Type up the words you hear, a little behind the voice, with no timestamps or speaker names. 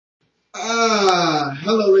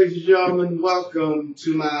Hello ladies and gentlemen, welcome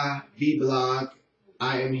to my Vblog.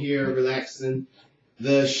 I am here relaxing.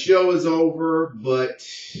 The show is over, but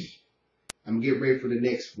I'm getting ready for the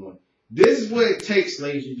next one. This is what it takes,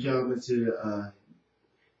 ladies and gentlemen, to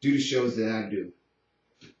do the shows that I do.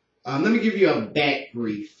 Let me give you a back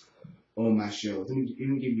brief on my shows. Let me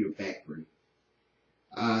give you a back brief.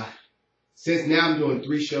 Since now I'm doing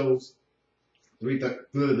three shows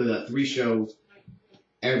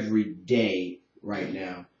every day right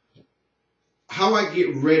now. How I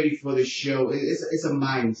get ready for the show, it's a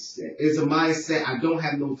mindset. It's a mindset. I don't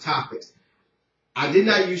have no topics. I did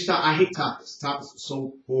not use topics. I hate topics. Topics are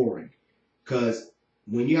so boring. Because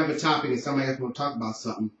when you have a topic and somebody else want to talk about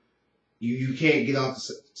something, you can't get off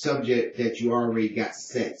the subject that you already got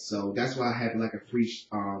set. So that's why I have like a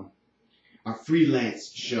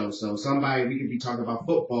freelance show. So we could be talking about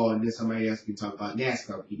football and then somebody else can talk about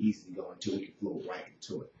NASCAR. We can easily go into it. We can flow right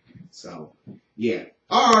into it. So, yeah.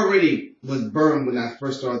 I already was burned when I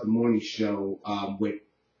first started the morning show with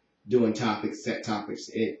doing topics, set topics.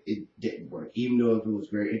 It didn't work. Even though if it was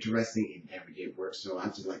very interesting, it never did work. So I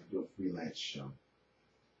just like to do a freelance show.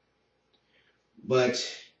 But,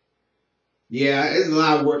 yeah, there's a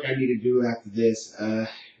lot of work I need to do after this.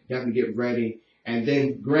 Got to get ready. And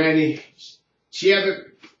then Granny, she haven't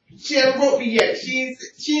wrote me yet. She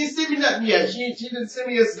ain't sent me nothing yet. She didn't send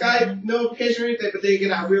me a Skype notification or anything. But then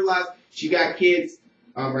again, I realized she got kids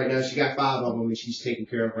right now. She got 5 of them, and she's taking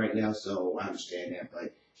care of right now. So I understand that.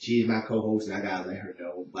 But she's my co-host, and I gotta let her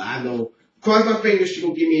know. But I know, cross my fingers, she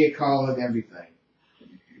gonna give me a call and everything.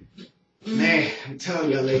 Man, I'm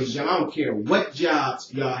telling y'all, ladies, y'all, I don't care what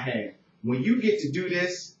jobs y'all have. When you get to do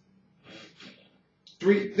this.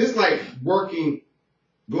 This is like going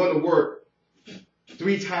to work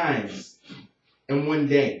 3 times in one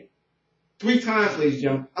day. 3 times, ladies and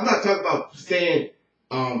gentlemen. I'm not talking about saying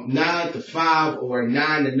 9 to 5 or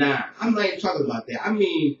 9 to 9. I'm not even talking about that. I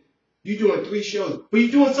mean, you're doing 3 shows, but you're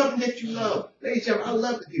doing something that you love. Ladies and gentlemen, I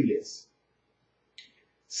love to do this.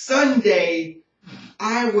 Sunday,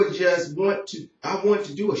 I want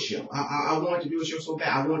to do a show. I wanted to do a show so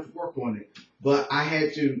bad. I wanted to work on it, but I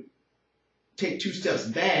had to take 2 steps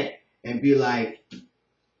back and be like,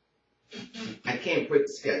 I can't break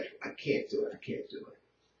the schedule. I can't do it.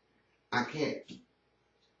 I can't.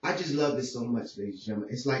 I just love this so much, ladies and gentlemen.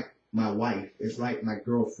 It's like my wife. It's like my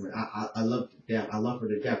girlfriend. I love her to death. I love her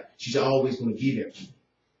to death. She's always going to be there.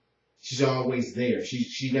 She's always there.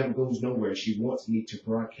 She never goes nowhere. She wants me to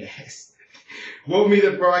broadcast.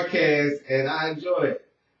 And I enjoy it.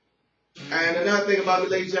 And another thing about me,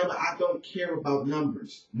 ladies and gentlemen, I don't care about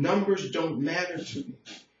numbers. Numbers don't matter to me.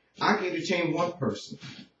 I can entertain one person,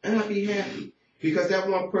 and I'll be happy. Because that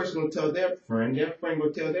one person will tell their friend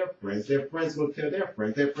will tell their friends will tell their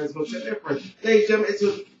friends, their friends will tell their friends. Ladies and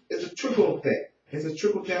gentlemen, it's a trickle effect. It's a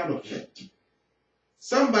trickle-down effect.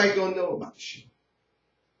 Somebody gonna know about the show.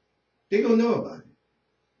 They gonna know about it.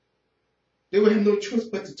 They will have no choice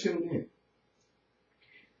but to tune in.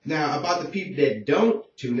 Now, about the people that don't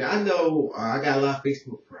tune in, I know I got a lot of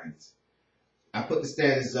Facebook friends. I put the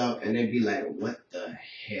status up and they'd be like, what the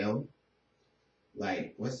hell?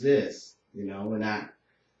 Like, what's this? You know, and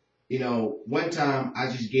one time I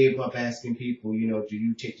just gave up asking people, do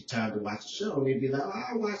you take the time to watch the show? And they'd be like, oh,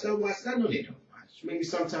 I watch. I know they don't watch. Maybe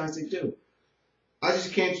sometimes they do. I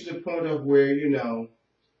just came to the point of where,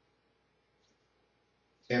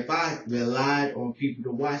 if I relied on people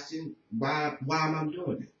to watch it, why am I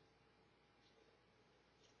doing it?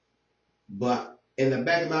 But in the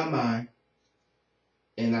back of my mind,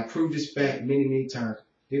 and I proved this fact many, many times,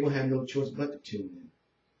 they're going to have no choice but to tune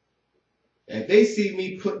in. If they see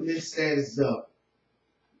me putting this status up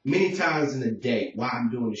many times in a day while I'm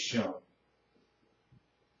doing the show,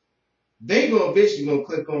 they're going to eventually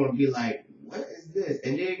click on and be like, what is this?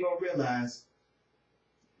 And they're going to realize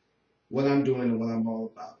what I'm doing and what I'm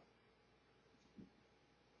all about.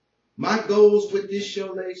 My goals with this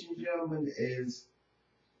show, ladies and gentlemen, it's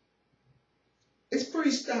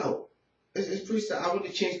pretty stout. It's pretty stout. I want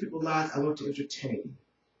to change people's lives. I want to entertain.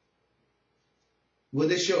 Will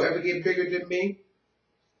this show ever get bigger than me?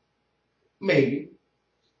 Maybe.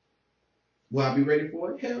 Will I be ready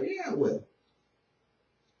for it? Hell yeah, I will.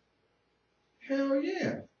 Hell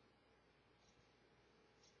yeah.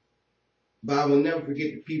 But I will never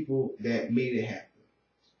forget the people that made it happen.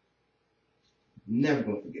 Never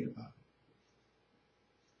gonna forget about it.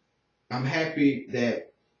 I'm happy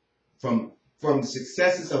that from the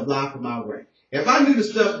successes of Live From My Rank. If I knew the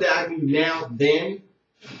stuff that I do now then,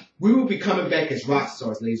 we will be coming back as rock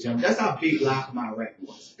stars, ladies and gentlemen. That's how big Live From My Rank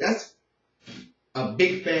was. That's a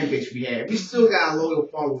big fan base we had. We still got a loyal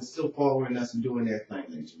followers still following us and doing their thing,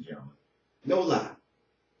 ladies and gentlemen. No lie.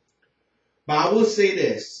 But I will say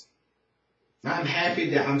this. I'm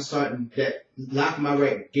happy that that Lock My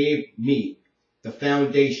Right gave me the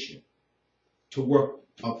foundation to work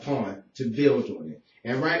upon, to build on it.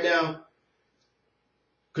 And right now,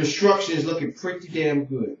 construction is looking pretty damn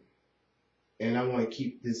good. And I want to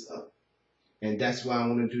keep this up. And that's why I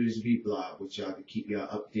want to do this Vblog with y'all, to keep y'all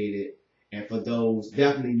updated. And for those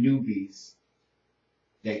definitely newbies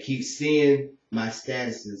that keep seeing my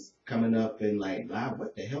statuses coming up and like, wow,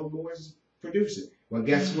 what the hell more is producing? Well,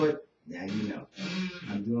 guess what? Now you know.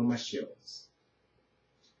 I'm doing my shows.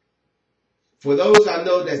 For those I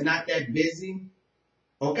know that's not that busy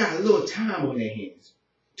or got a little time on their hands,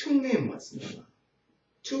 tune in once in a while.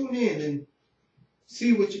 Tune in and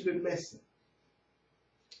see what you've been missing.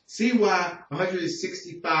 See why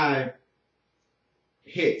 165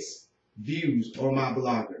 hits, views on my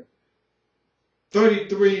blogger,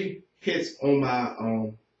 33 hits on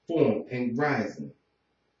my forum and rising,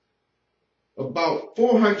 about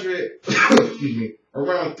 400, excuse me,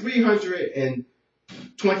 around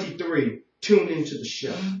 323 tune into the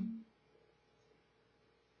show.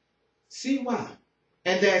 See why.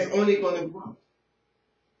 And that's only going to grow.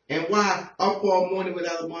 And why Up All Morning with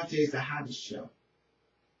ALMONTE is the hottest show.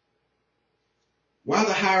 Why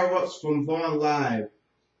the higher-ups from Vaughn Live,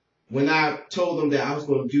 when I told them that I was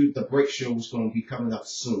going to do the break show was going to be coming up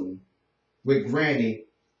soon, with Granny,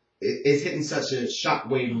 it's hitting such a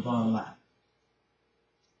shockwave in Vaughn Live.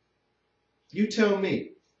 You tell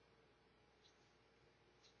me.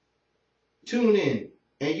 Tune in,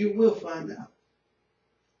 and you will find out.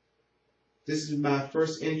 This is my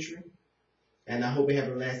first entry, and I hope it has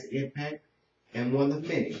a lasting impact, and one of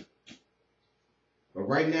many. But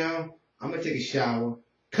right now, I'm going to take a shower,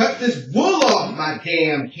 cut this wool off my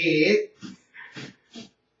damn head,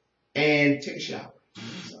 and take a shower.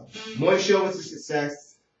 So, morning show was a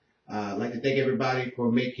success. I'd like to thank everybody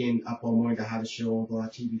for making Up All Morning the hottest show on Vlog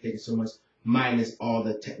TV. Thank you so much, minus all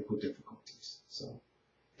the technical difficulties. So,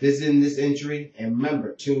 this is in this entry, and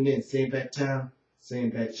remember, tune in, same bad time, same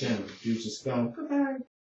bad channel. Future Scum. Goodbye.